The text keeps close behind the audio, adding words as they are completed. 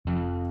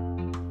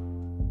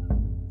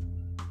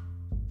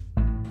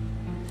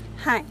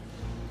Hi,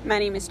 my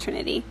name is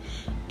Trinity,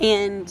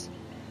 and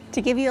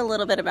to give you a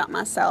little bit about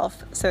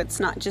myself, so it's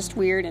not just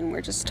weird and we're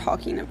just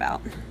talking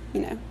about,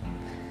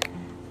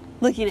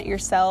 looking at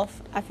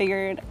yourself, I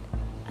figured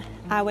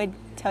I would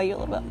tell you a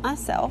little bit about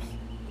myself,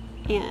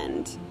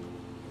 and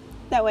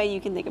that way you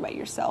can think about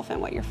yourself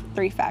and what your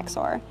 3 facts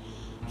are.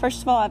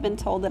 First of all, I've been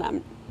told that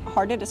I'm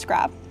hard to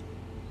describe,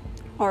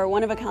 or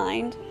one of a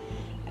kind,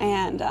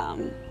 and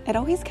it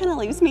always kind of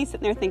leaves me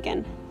sitting there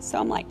thinking, so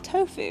I'm like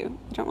tofu.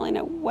 I don't really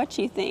know what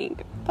you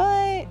think,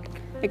 but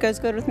it goes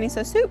good with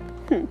miso soup.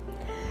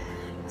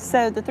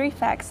 So the 3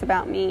 facts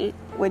about me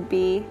would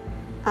be,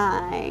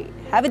 I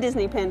have a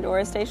Disney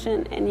Pandora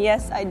station, and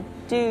yes, I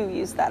do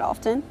use that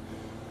often.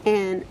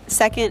 And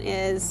second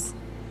is,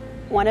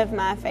 one of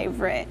my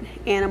favorite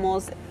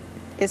animals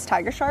is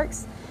tiger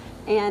sharks,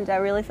 and I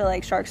really feel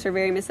like sharks are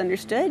very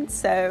misunderstood,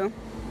 so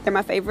they're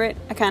my favorite.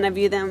 I kind of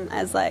view them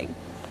as like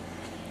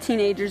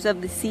teenagers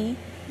of the sea,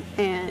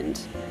 and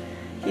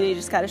you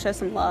just got to show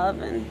some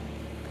love, and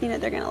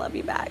they're going to love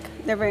you back.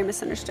 They're very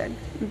misunderstood,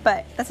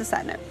 but that's a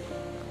side note.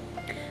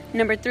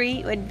 Number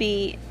 3 would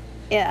be,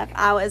 if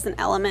I was an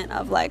element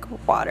of like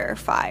water,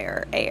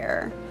 fire,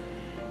 air,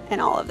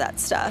 and all of that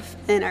stuff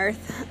in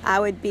earth, I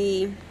would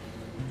be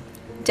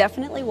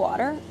definitely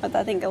water, with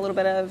I think a little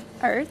bit of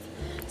earth.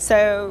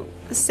 So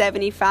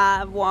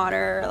 75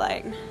 water,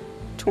 like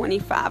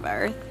 25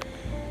 earth.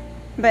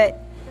 But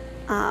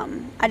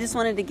I just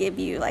wanted to give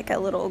you like a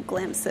little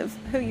glimpse of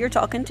who you're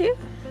talking to,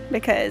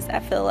 because I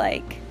feel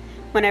like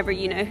whenever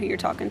you know who you're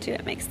talking to,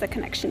 it makes the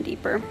connection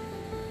deeper.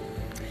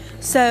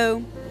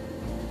 So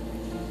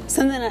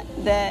something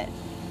that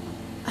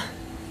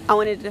I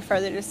wanted to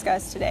further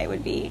discuss today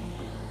would be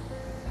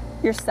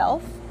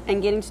yourself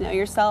and getting to know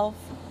yourself,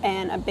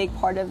 and a big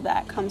part of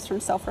that comes from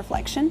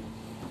self-reflection.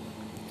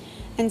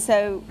 And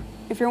so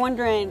if you're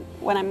wondering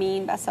what I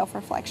mean by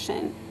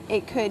self-reflection,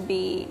 it could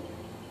be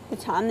the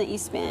time that you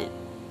spent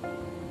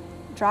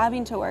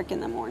driving to work in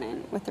the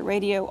morning with the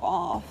radio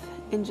off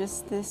and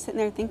just sitting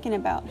there thinking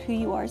about who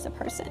you are as a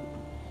person.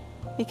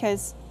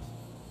 Because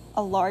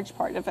a large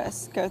part of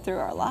us go through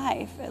our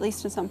life, at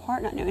least in some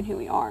part, not knowing who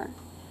we are.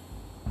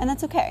 And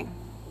that's okay,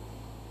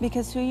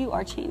 because who you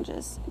are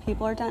changes.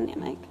 People are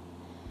dynamic,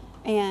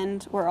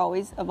 and we're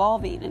always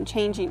evolving and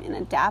changing and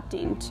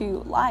adapting to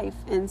life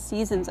and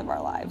seasons of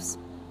our lives.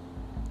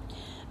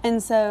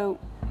 And so,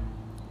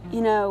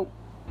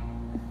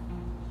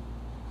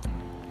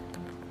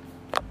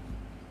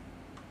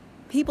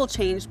 people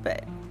change,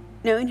 but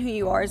knowing who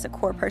you are as a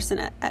core person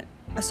at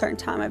a certain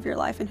time of your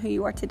life and who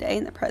you are today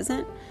in the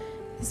present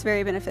is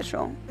very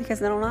beneficial,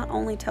 because it'll not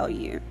only tell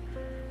you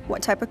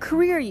what type of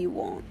career you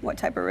want, what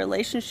type of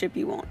relationship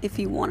you want, if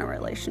you want a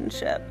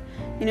relationship,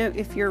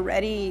 if you're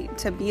ready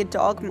to be a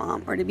dog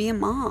mom or to be a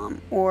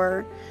mom,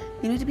 or,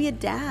 to be a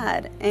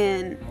dad,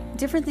 and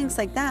different things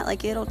like that.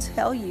 Like, it'll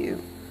tell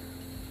you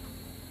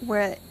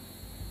what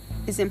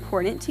is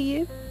important to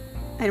you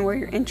and where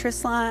your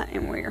interests lie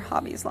and where your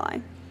hobbies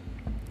lie.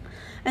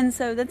 And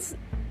so that's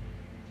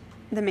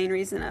the main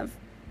reason of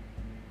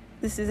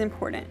this is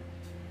important,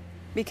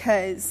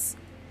 because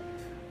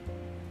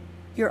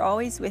you're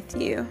always with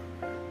you,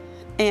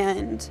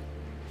 and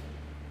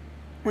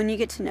when you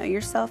get to know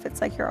yourself, it's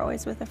like you're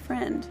always with a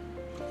friend,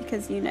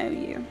 because you know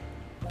you.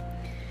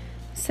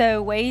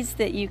 So ways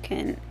that you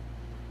can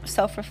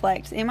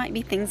self-reflect, it might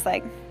be things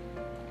like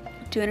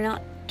doing an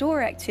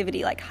outdoor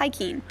activity like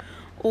hiking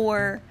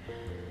or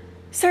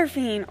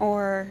surfing,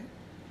 or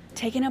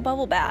taking a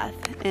bubble bath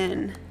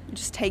and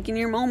just taking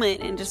your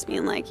moment and just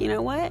being like, you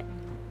know what,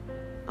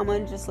 I'm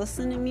going to just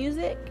listen to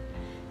music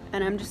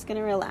and I'm just going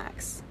to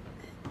relax.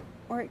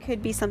 Or it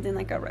could be something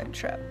like a road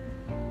trip.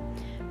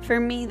 For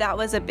me, that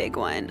was a big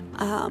one.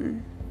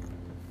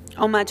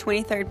 On my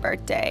 23rd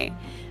birthday,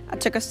 I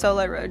took a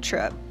solo road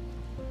trip,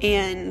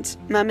 and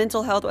my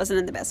mental health wasn't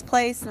in the best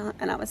place,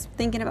 and I was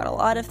thinking about a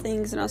lot of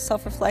things, and I was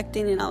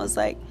self-reflecting, and I was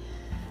like,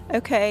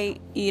 okay,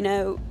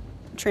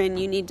 Trin,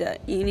 you need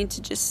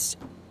to just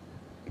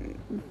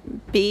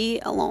be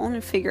alone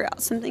and figure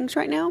out some things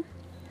right now.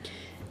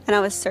 And I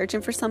was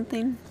searching for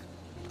something,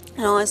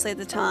 and honestly at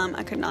the time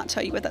I could not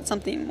tell you what that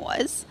something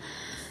was.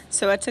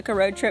 So I took a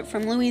road trip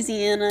from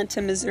Louisiana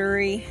to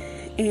Missouri,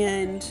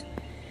 and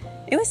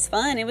it was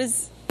fun. It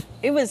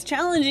was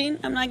challenging,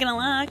 I'm not gonna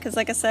lie, because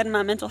like I said,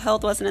 my mental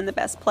health wasn't in the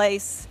best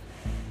place.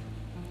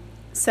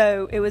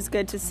 So it was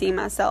good to see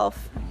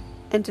myself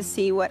and to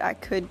see what I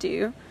could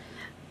do,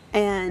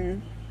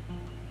 and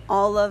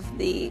all of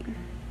the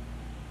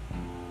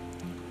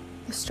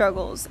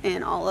struggles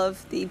and all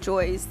of the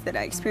joys that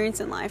I experienced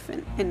in life,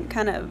 and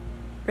kind of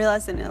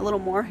realizing a little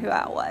more who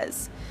I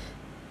was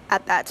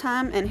at that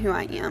time and who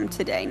I am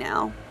today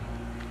now.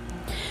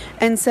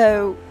 And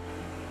so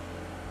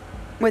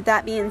with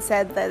that being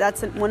said,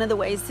 that's one of the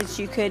ways that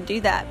you could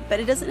do that. But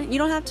you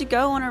don't have to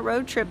go on a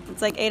road trip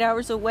that's like 8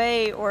 hours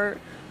away or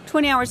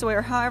 20 hours away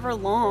or however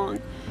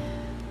long.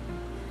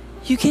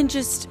 You can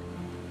just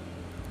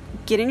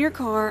get in your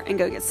car and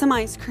go get some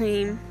ice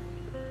cream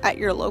at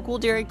your local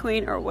Dairy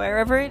Queen or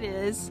wherever it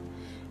is,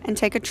 and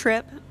take a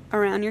trip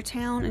around your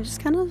town and just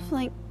kind of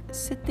like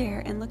sit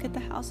there and look at the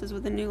houses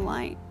with a new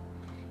light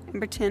and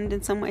pretend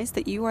in some ways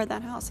that you are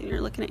that house and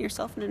you're looking at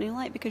yourself in a new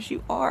light, because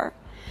you are,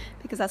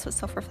 because that's what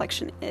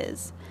self-reflection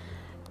is.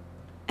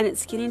 And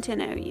it's getting to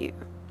know you.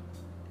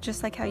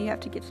 Just like how you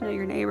have to get to know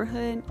your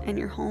neighborhood and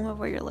your home of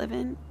where you're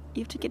living,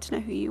 you have to get to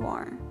know who you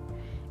are,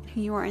 and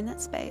who you are in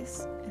that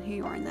space, and who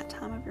you are in that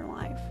time of your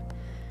life.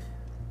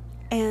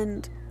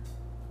 And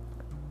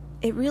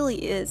it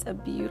really is a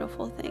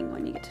beautiful thing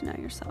when you get to know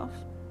yourself,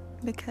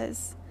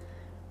 because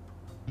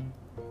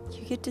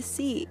you get to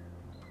see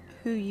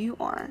who you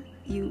are.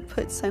 You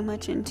put so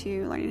much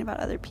into learning about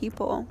other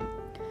people,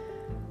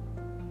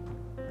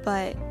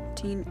 but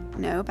do you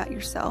know about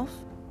yourself?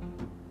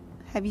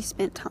 Have you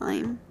spent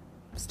time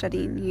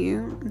studying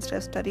you instead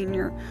of studying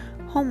your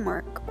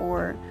homework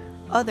or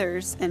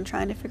others and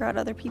trying to figure out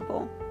other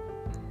people?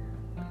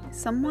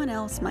 Someone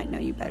else might know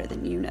you better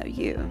than you know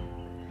you.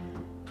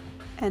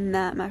 And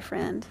that, my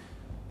friend,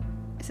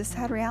 is a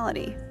sad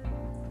reality,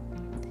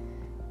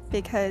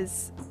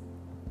 because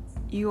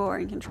you are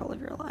in control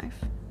of your life.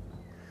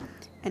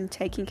 And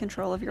taking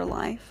control of your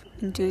life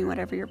and doing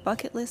whatever your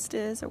bucket list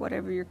is or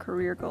whatever your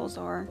career goals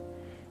are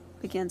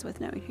begins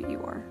with knowing who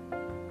you are.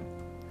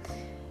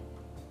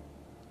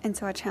 And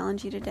so I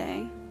challenge you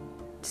today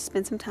to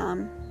spend some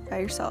time by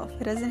yourself.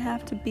 It doesn't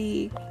have to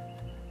be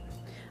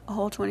a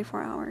whole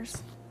 24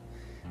 hours,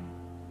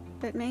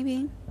 but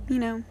maybe,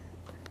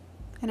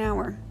 an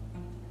hour.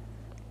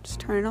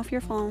 Just turning off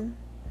your phone,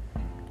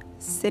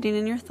 sitting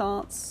in your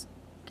thoughts,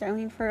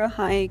 going for a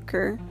hike,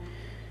 or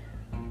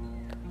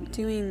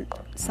doing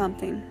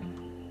something,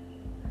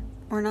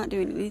 or not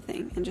doing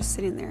anything, and just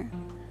sitting there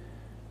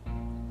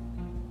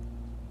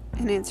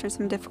and answering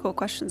some difficult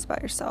questions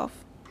about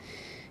yourself.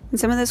 And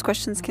some of those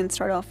questions can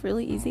start off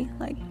really easy,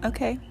 like,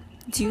 okay,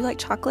 do you like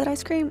chocolate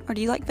ice cream or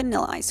do you like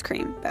vanilla ice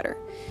cream better?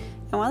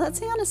 And while that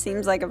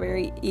seems like a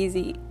very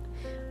easy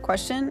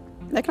question,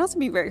 that can also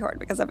be very hard,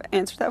 because I've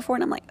answered that before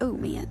and I'm like, oh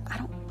man, I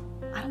don't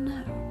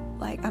know.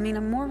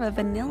 I'm more of a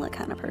vanilla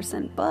kind of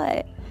person,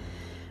 but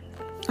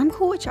I'm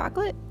cool with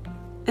chocolate.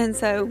 And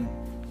so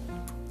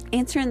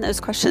answering those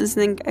questions,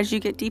 and then as you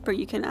get deeper,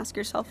 you can ask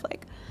yourself,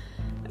 like,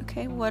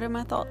 okay, what are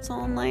my thoughts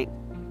on, like,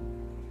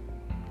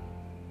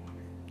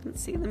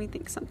 let me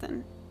think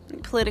something.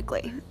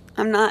 Politically,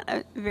 I'm not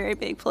a very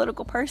big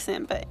political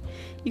person, but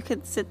you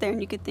could sit there and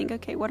you could think,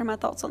 okay, what are my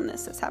thoughts on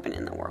this that's happening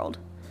in the world?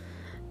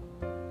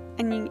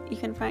 And you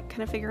can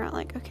kind of figure out,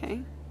 like,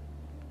 okay,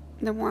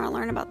 the more I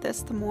learn about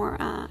this, the more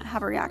I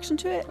have a reaction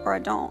to it, or I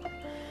don't.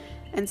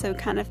 And so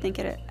kind of think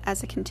of it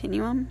as a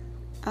continuum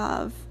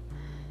of,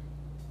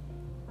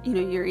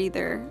 you're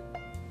either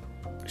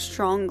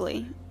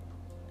strongly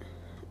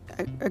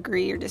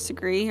agree or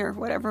disagree or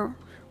whatever, or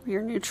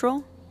you're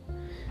neutral.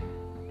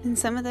 And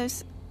some of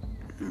those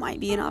might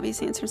be an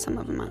obvious answer, some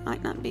of them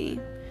might not be.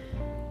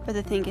 But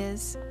the thing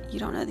is, you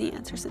don't know the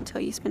answers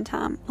until you spend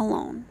time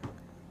alone,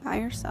 by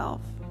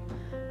yourself,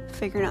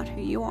 figuring out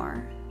who you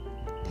are.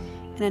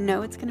 And I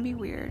know it's going to be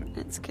weird, and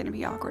it's going to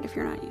be awkward if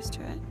you're not used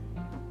to it.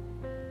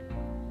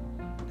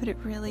 But it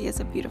really is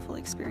a beautiful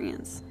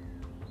experience.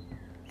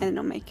 And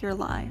it'll make your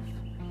life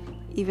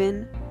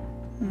even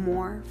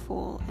more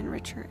full and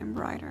richer and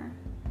brighter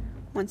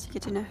once you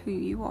get to know who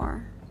you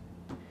are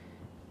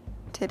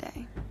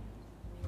today.